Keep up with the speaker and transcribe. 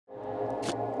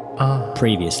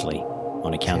Previously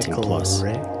on Accounting Plus.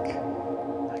 Rick.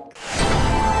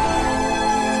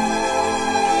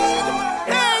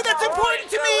 Hey, that's important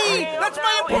to me! That's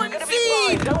my important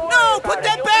seed! No, put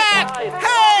that back!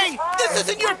 Hey, this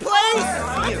isn't your place!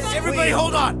 Everybody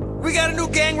hold on! We got a new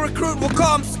gang recruit, we'll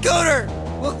call him Scooter!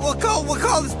 We'll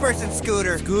call this person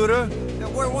Scooter. Scooter?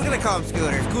 We're gonna call him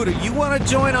Scooter. Scooter, you wanna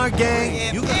join our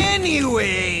gang? Yeah,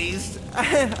 anyways,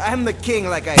 I'm the king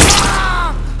like I...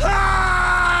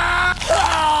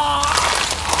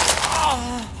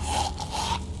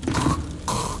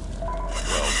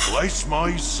 Bless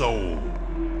my soul,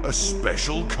 a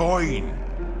special coin.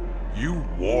 You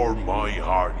warm my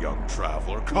heart, young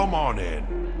traveler. Come on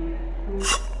in.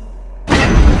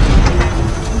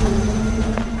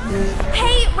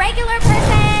 Hey, regular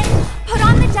person! Put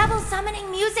on the devil summoning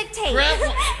music tape.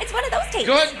 It's one of those tapes.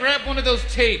 Go ahead and grab one of those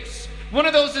tapes. One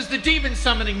of those is the demon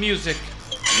summoning music.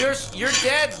 You're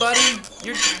dead, buddy.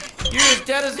 You're as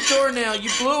dead as a doornail. You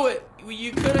blew it.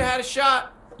 You could have had a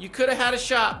shot. You could have had a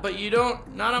shot, but you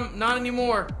don't. Not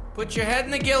anymore. Put your head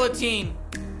in the guillotine.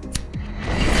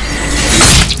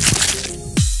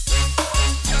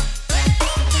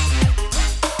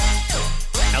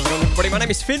 How's it going, everybody? My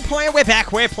name is Fynnpire. We're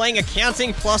back. We're playing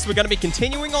Accounting Plus. We're going to be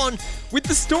continuing on with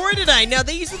the story today. Now,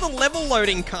 these are the level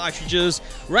loading cartridges.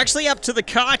 We're actually up to the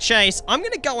car chase. I'm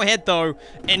going to go ahead, though,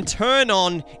 and turn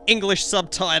on English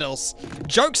subtitles.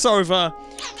 Joke's over.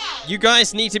 You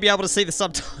guys need to be able to see the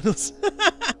subtitles.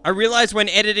 I realized when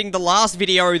editing the last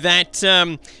video that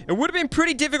it would have been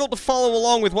pretty difficult to follow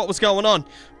along with what was going on,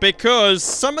 because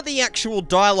some of the actual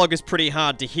dialogue is pretty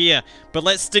hard to hear. But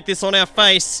let's stick this on our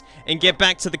face and get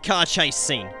back to the car chase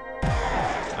scene.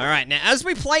 Alright, now as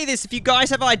we play this, if you guys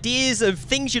have ideas of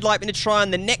things you'd like me to try on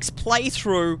the next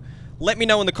playthrough, let me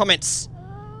know in the comments.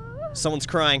 Someone's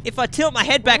crying. If I tilt my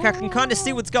head back, I can kind of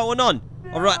see what's going on.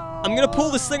 Alright, I'm gonna pull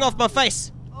this thing off my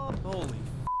face. Holy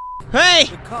Hey!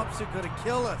 The cops are gonna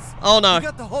kill us. Oh no. We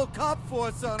got the whole cop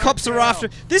force on Cops our are tail. after.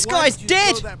 This Why guy's did you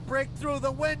dead! throw that brick through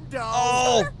the window?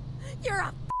 Oh! You're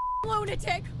a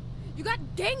lunatic. You got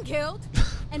gang killed,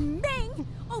 and Ming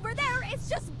over there is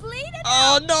just bleeding.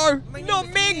 Oh no! My Not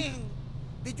name is Ming!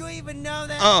 Did you even know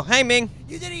that? Oh, hey Ming.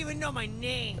 You didn't even know my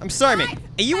name. I'm sorry, Ming.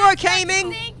 Are you okay,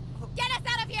 Ming? Get us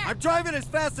out of here. I'm driving as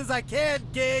fast as I can,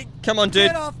 Gig. Come on, dude.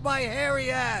 Get off my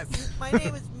hairy ass. My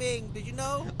name is Ming. Did you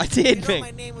know? I did, you know Ming.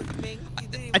 my name was Ming. You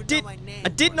didn't even I did. know my name. I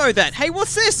did know that. Hey,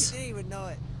 what's this? You didn't even know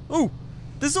it. Ooh,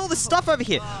 there's all this stuff over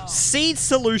here. Seed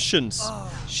solutions.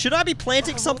 Should I be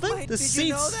planting something? Wait, The did seeds.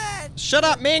 you know that? Shut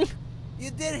up, Ming. You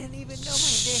didn't even know my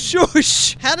name.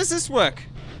 Shush. How does this work?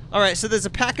 All right, so there's a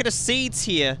packet of seeds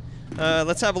here.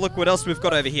 Let's have a look what else we've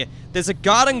got over here. There's a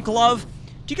garden glove.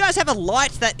 Do you guys have a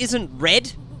light that isn't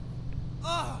red?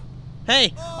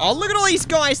 Hey, oh, look at all these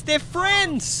guys. They're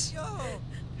friends.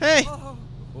 Hey,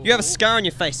 you have a scar on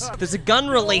your face. There's a gun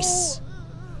release.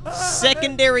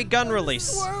 Secondary gun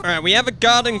release. All right, we have a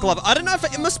garden glove. I don't know if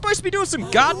am I supposed to be doing some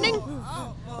gardening?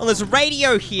 Oh, there's a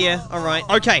radio here. All right.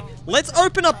 Okay, let's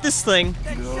open up this thing.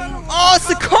 Oh, it's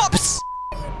the cops.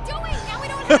 Doing? Now we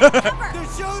don't have cover. They're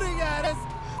shooting at us.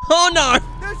 Oh no.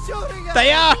 They're shooting at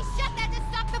They us. are. We shut that to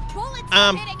stop the bullets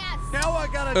from hitting us. Now I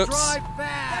gotta Oops. drive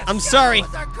fast. I'm sorry.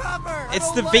 What's our cover?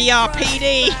 It's I the don't like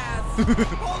VRPD. driving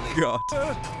fast.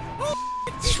 God.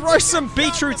 Throw some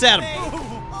beetroots at him.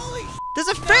 Holy There's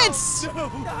a fence. no.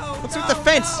 What's with the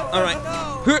fence? All right.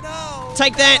 No.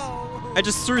 Take that. I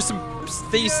just threw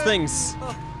these things.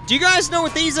 Do you guys know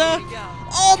what these are?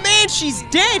 Oh man, she's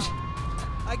dead.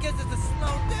 I guess it's a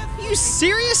slow death. Are you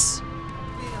serious?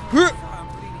 I'm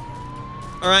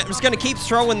All right, I'm just gonna keep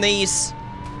throwing these.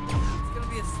 gonna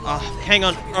be a slow. Oh, hang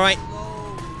on. All right.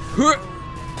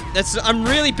 I'm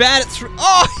really bad at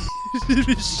Oh!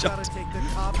 Gotta Shut. take the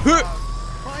cops out.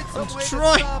 Find some way to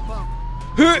trying. stop 'em.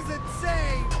 This is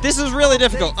insane. This is really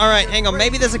difficult. All right, hang on.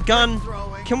 Maybe there's a gun.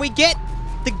 Throwing. Can we get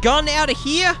the gun out of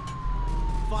here?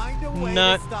 Find a way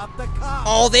No. to stop the cops.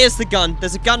 Oh, there's the gun.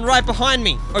 There's a gun right behind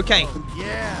me. Okay.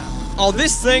 Yeah. Oh,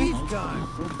 this thing. Speed gun.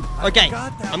 I Okay.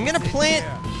 forgot that I'm was gonna in plant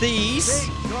there. these.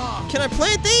 Big golf. Can I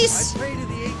plant I these? pray to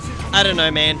the ancient I don't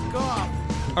know, man. golf.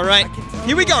 All right. I can tell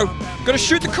Here we you go. about that Gotta move.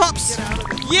 shoot the Let's cops. get out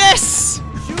of this. Yes!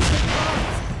 Shoot the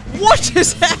cops. What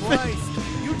just happened? Christ,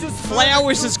 you just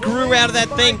Flowers just grew out of that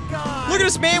thing. My God. Look at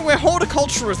us, man. We're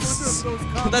horticulturists. Those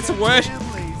cops That's a have word.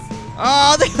 families.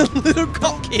 Oh, they're little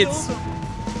cop kids.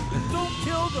 Don't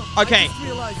kill them. Okay. I just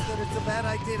realized that it's a bad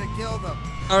idea to kill them.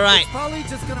 All right. It's probably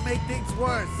just gonna make things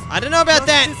worse. I don't know about Just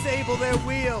that. disable their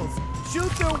wheels. Shoot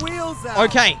their wheels out.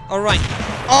 Okay. All right.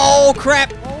 Oh,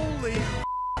 crap. Holy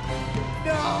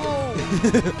no.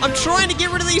 I'm trying to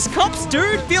get rid of these cops,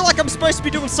 dude. Feel like I'm supposed to be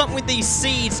doing something with these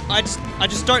seeds. I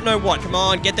just don't know what. Come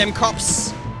on, get them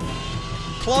cops.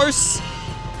 Close.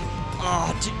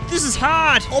 Oh, dude, this is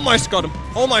hard. Almost got him.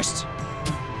 Almost.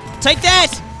 Take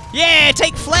that. Yeah,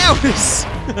 take flowers.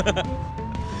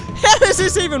 How does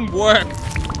this even work?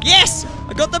 Yes,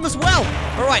 I got them as well.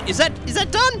 All right, is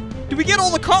that done? Did we get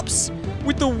all the cops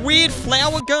with the weird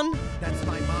flower gun? That's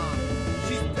my mom.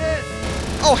 She's pissed.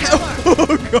 Oh, hell.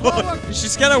 Oh, God.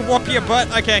 She's gonna whop your butt.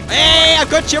 Okay. Hey, I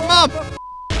got your mom.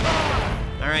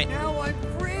 All right. Now I'm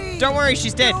free. Don't worry,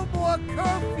 she's dead. No more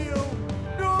curfew.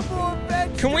 No more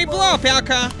vegetables. Can we blow up our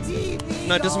car? TV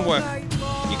No, it doesn't all work. night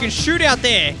long. You can shoot out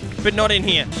there, but not in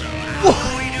here.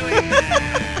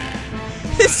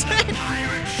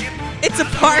 It's a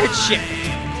pirate ship.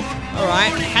 All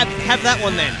right, have that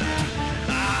one then.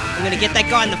 I'm gonna get that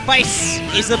guy in the face.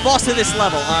 He's the boss of this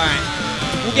level. All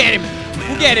right, we'll get him.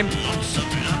 We'll get him.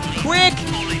 Quick,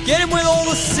 get him with all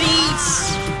the seeds.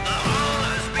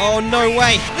 Oh no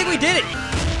way! I think we did it.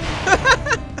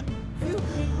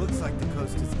 Looks like the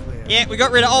coast is clear. Yeah, we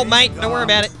got rid of old mate. Don't worry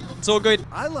about it. It's all good.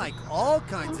 I like all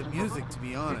kinds of music, to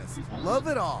be honest. Love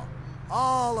it all.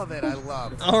 All of it I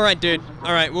love. All right, dude.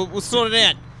 All right, we'll sort it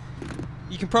out.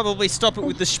 You can probably stop it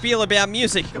with the spiel about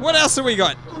music. What else have we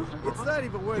got? It's not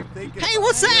even worth thinking. Hey,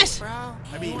 what's that?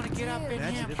 I mean,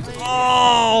 imagine if the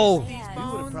Oh! we would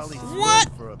have probably What?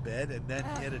 split for a bit and then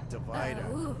hit a divider.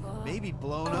 Maybe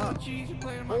blown up. Whole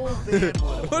van would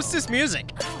have What's this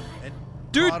music? and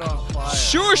Dude, caught on fire.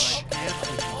 shush! Like ants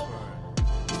would burn.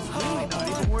 It's really not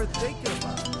even worth thinking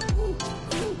about.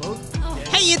 Both dead.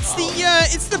 Hey,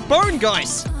 it's the bone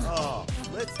guys. Oh,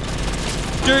 let's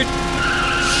Dude,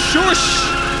 shush!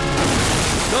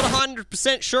 Not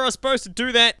 100% sure I was supposed to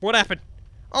do that. What happened?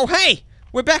 Oh, hey!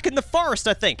 We're back in the forest,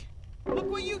 I think. Look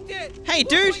what you did! Hey, Look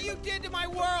dude! what you did to my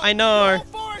world! I know. The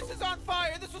whole forest is on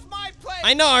fire! This was my place!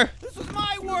 I know. This was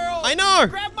my world! I know.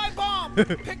 Grab my bomb!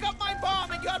 Pick up my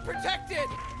bomb and got protected!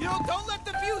 You know, don't let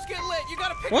the fuse get lit! You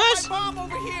gotta pick What? up my bomb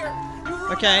over here! You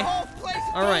ruined Okay. the whole place!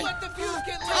 All right. Don't let the fuse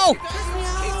get lit! Oh. You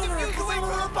gotta keep the fuse away from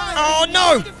the fire! Oh,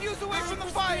 no. Keep the fuse away from the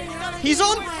fire! You gotta keep He's it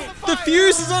on. away from The fire.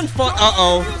 fuse is on fire.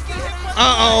 Uh-oh. Fuse get hit by the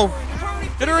Uh-oh. fire.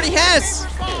 It already has.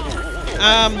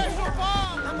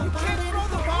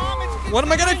 What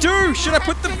am I gonna do? Should I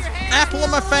put the apple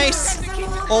on my face?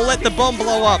 Or let the bomb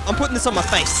blow up? I'm putting this on my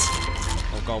face.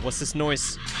 Oh god, what's this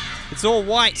noise? It's all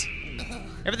white.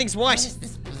 Everything's white.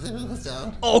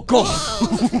 Oh god.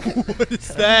 What is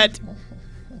that?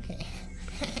 Okay.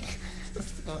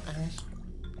 Let's go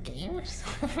games.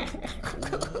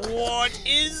 What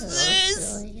is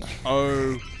this?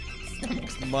 Oh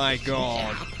my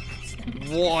god.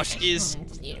 What is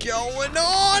going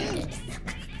on?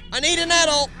 I need an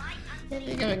adult.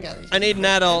 I need an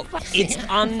adult. It's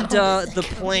under the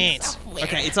plant.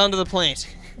 Okay, it's under the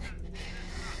plant.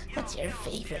 What's your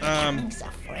favorite accounting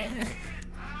software?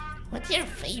 What's your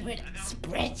favorite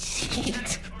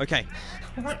spreadsheet? Okay.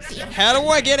 What's your How do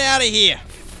I get out of here?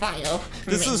 file?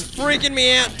 This is freaking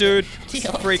me out, dude. It's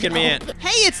freaking me out.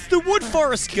 Hey, it's the wood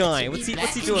forest guy. What's he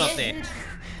doing up there?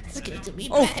 It's good to be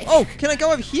Oh, back. oh, can I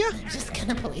go over here? I'm just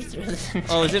gonna play through this.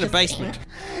 Oh, it's in a basement.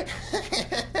 It's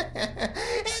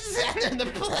under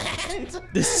the plant.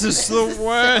 This is the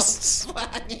worst. So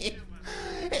funny.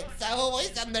 It's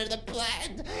always under the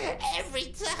plant.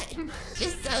 Every time.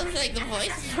 Just sounds like the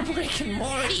voice from Rick and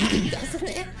Morty, doesn't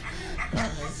it?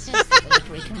 It's just like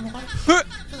Rick and Morty.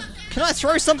 Can I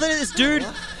throw something at this dude?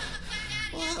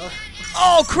 Whoa.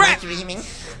 Oh, crap! Dreaming.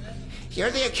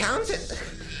 You're the accountant.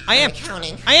 I am.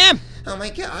 Accounting. I am. Oh my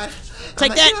god.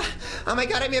 Take Oh my that. God. Oh my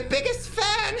god, I'm your biggest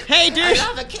fan. Hey, dude. I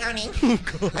love accounting.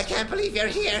 I can't believe you're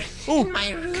here Oh, in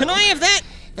my room. can I have that?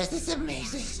 This is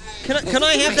amazing. Can This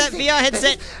I is have that amazing. VR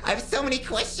headset? I have so many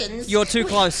questions. You're too Wait,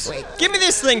 close. Wait. Give me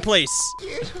this thing, please.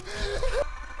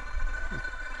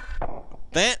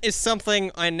 That is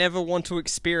something I never want to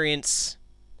experience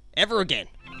ever again.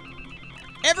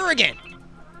 Ever again.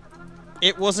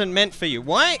 It wasn't meant for you.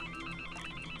 Why?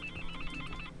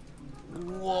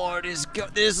 What is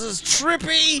this is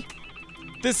trippy.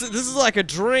 This is like a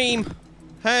dream.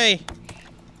 Hey.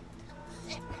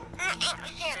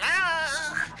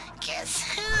 Hello.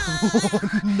 Guess who?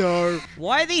 Oh no.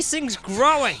 Why are these things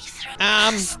growing?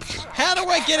 How do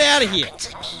I get out of here?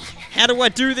 How do I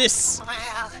do this?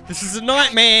 Well, This is a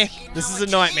nightmare. This is a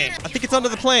nightmare. I think it's under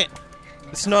the plant.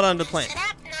 It's not under the plant. sit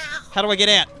up now. How do I get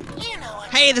out? You know what?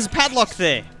 Hey, there's a padlock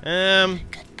there. Goodbye.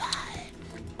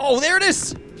 Oh, there it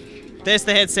is. There's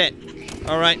the headset.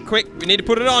 All right, quick. We need to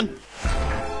put it on.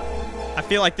 I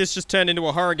feel like this just turned into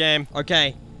a horror game.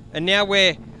 Okay. And now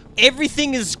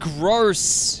everything is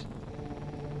gross.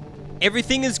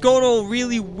 Everything has gone all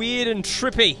really weird and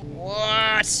trippy.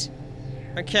 What?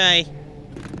 Okay.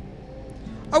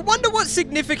 I wonder what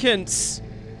significance,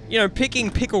 you know, picking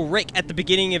Pickle Rick at the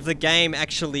beginning of the game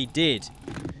actually did.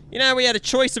 You know, we had a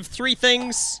choice of 3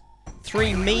 things.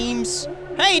 3 memes.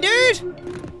 Hey,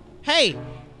 dude! Hey,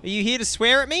 are you here to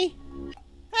swear at me?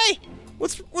 Hey,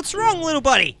 what's wrong, little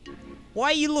buddy?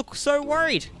 Why you look so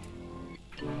worried?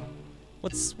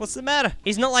 What's the matter?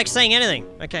 He's not like saying anything.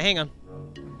 Okay, hang on.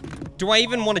 Do I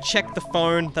even want to check the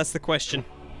phone? That's the question.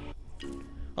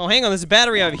 Oh, hang on, there's a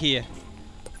battery over here.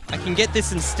 I can get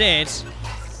this instead.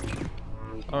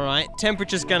 Alright,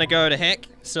 temperature's gonna go to heck.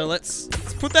 So let's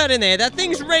put that in there. That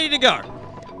thing's ready to go.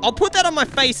 I'll put that on my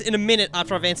face in a minute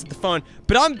after I've answered the phone.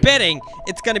 But I'm betting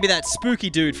it's gonna be that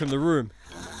spooky dude from the room.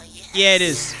 Yeah, it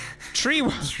is. Tree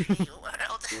world.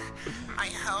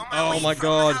 Oh my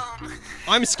god.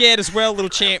 I'm scared as well, little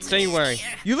champ. Don't you worry.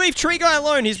 You leave Tree Guy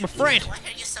alone. He's my friend. Why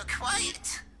are you so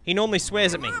quiet? He normally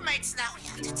swears at me. Roommates now, we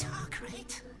have to talk,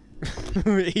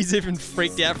 right? He's even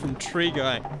freaked out from Tree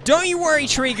Guy. Don't you worry,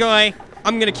 Tree Guy.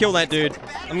 I'm gonna kill that dude.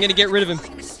 I'm gonna get rid of him.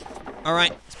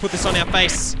 Alright, let's put this on our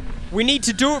face. We need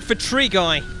to do it for Tree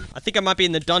Guy. I think I might be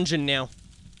in the dungeon now.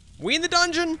 We in the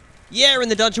dungeon? Yeah, we're in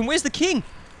the dungeon. Where's the king?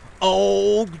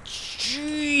 Oh,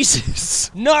 Jesus.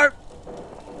 Nope.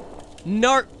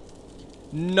 Nope.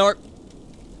 Nope.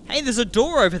 Hey, there's a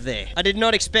door over there. I did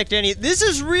not expect any. This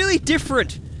is really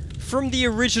different from the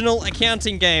original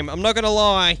accounting game. I'm not gonna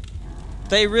lie.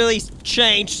 They really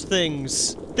changed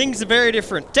things. Things are very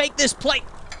different. Take this plate.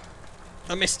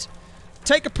 I missed.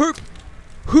 Take a poop.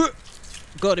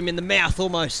 Got him in the mouth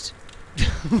almost.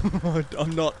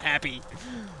 I'm not happy.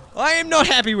 I am not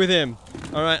happy with him.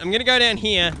 Alright, I'm gonna go down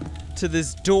here to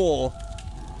this door.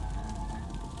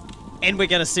 And we're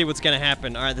gonna see what's gonna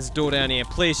happen. Alright, there's a door down here.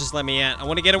 Please just let me out. I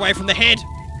want to get away from the head.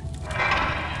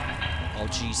 Oh,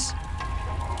 jeez.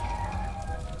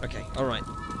 Okay, alright.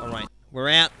 Alright. We're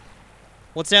out.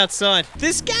 What's outside?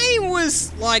 This game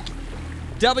was like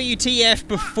WTF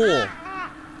before.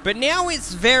 But now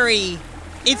it's very...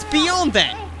 It's beyond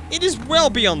that. It is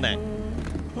well beyond that.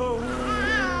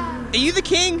 Are you the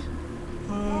king?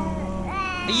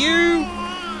 Are you...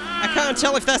 I can't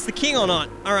tell if that's the king or not.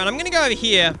 Alright, I'm gonna go over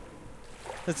here.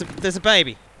 There's a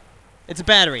baby. It's a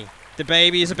battery. The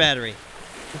baby is a battery.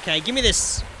 Okay, give me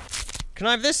this. Can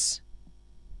I have this?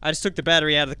 I just took the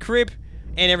battery out of the crib,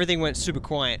 and everything went super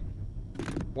quiet.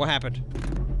 What happened?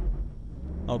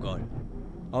 Oh god.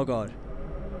 Oh god.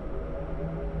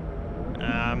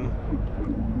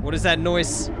 What is that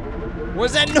noise? What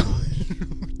is that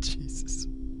noise? Jesus.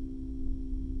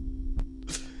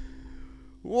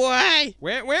 Why?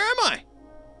 Where am I?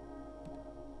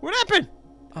 What happened?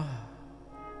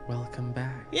 Welcome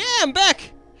back. Yeah, I'm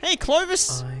back. Hey,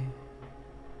 Clovis.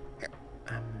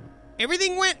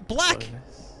 Everything went black,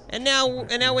 Clovis. and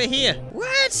now we're here.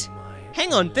 What?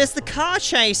 Hang on. There's the car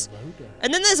chase,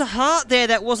 and then there's a heart there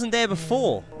that wasn't there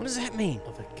before. What does that mean?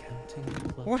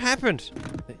 What happened?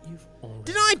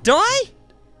 Did I die?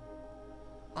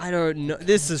 I don't know.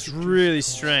 This is really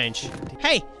strange.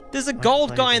 Hey, there's a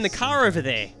gold guy in the car over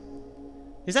there.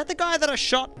 Is that the guy that I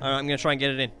shot? All right, I'm gonna try and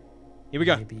get it in. Here we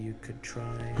go. Maybe you could try.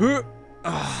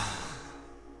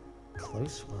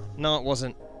 Close one. No, it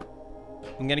wasn't.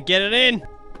 I'm gonna get it in.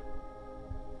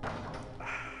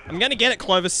 I'm gonna get it,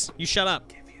 Clovis. You shut up.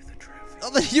 Give you the trophy.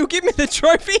 Oh, you give me the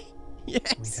trophy?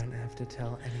 Yes. We don't have to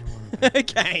tell anyone about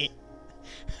Okay.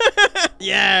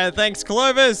 Yeah, thanks,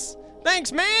 Clovis.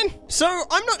 Thanks, man. So,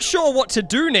 I'm not sure what to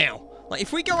do now. Like,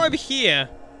 if we go over here,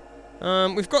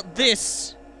 we've got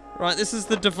this. Right, this is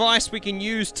the device we can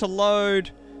use to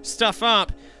load stuff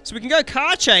up. So we can go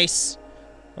car chase.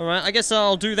 Alright, I guess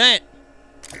I'll do that.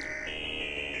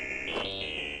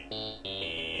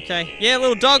 Okay, yeah,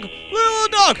 little dog. Little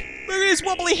dog! Look at his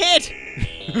wobbly head!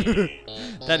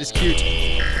 That is cute.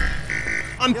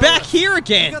 I'm back here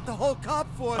again!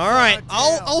 Alright,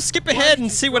 I'll skip ahead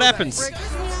and see what happens.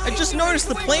 I just noticed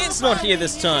the plant's not here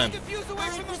this time.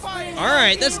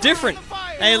 Alright, that's different.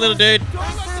 Hey, little dude.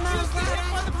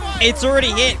 It's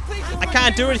already hit. I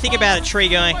can't do anything about it, Tree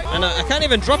Guy. And I can't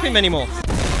even drop him anymore.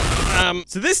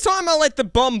 So this time I'll let the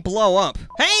bomb blow up.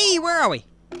 Hey, where are we?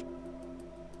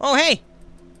 Oh, hey.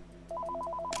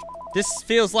 This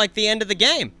feels like the end of the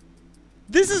game.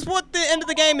 This is what the end of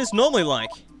the game is normally like.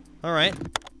 Alright.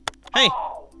 Hey.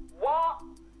 What?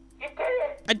 You did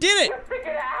it! I did it! You figured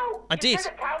it out! I did.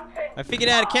 Accounting. I figured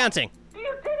out accounting. You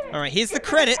did it! Alright, here's the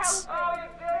credits. Oh, you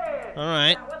did!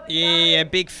 Alright. Yeah,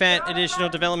 big fat additional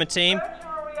development team.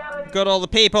 Got all the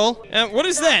people. What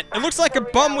is that? It looks like a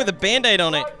bum with a band-aid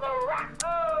on it.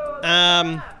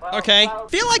 Okay.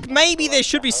 Feel like maybe there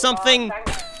should be something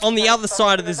on the other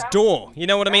side of this door. You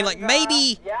know what I mean? Like,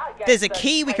 maybe there's a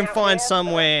key we can find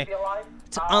somewhere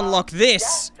to unlock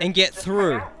this and get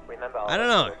through. I don't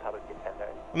know.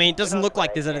 I mean, it doesn't look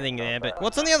like there's anything there, but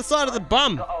what's on the other side of the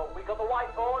bum?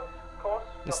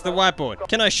 It's the whiteboard.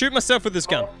 Can I shoot myself with this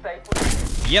gun?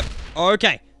 Yep.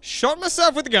 Okay. Shot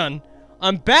myself with the gun.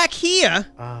 I'm back here.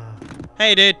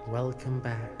 Hey, dude. Welcome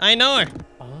back. I know.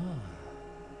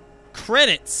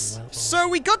 Credits. So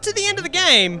we got to the end of the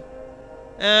game.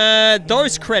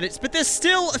 Those credits, but there's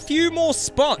still a few more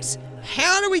spots.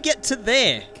 How do we get to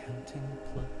there?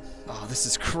 Oh, this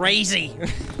is crazy.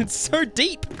 It's so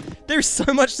deep. There's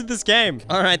so much to this game.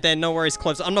 Alright then, no worries,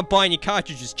 Cloves. I'm not buying your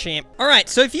cartridges, champ. Alright,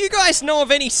 so if you guys know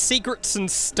of any secrets and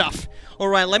stuff,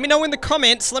 alright, let me know in the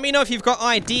comments. Let me know if you've got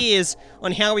ideas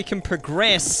on how we can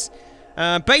progress.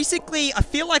 Basically, I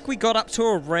feel like we got up to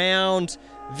around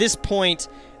this point,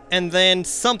 and then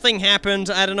something happened.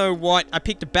 I don't know what. I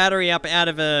picked a battery up out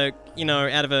of a,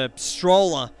 out of a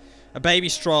stroller, a baby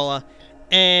stroller,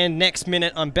 and next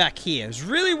minute I'm back here. It was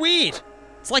really weird.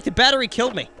 It's like the battery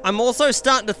killed me. I'm also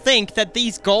starting to think that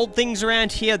these gold things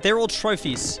around here, they're all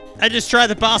trophies. I just tried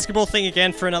the basketball thing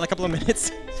again for another couple of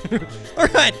minutes.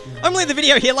 Alright, I'm leaving the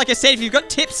video here. Like I said, if you've got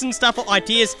tips and stuff or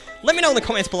ideas, let me know in the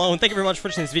comments below. And thank you very much for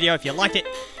watching this video. If you liked it,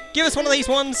 give us one of these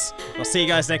ones. I'll see you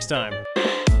guys next time.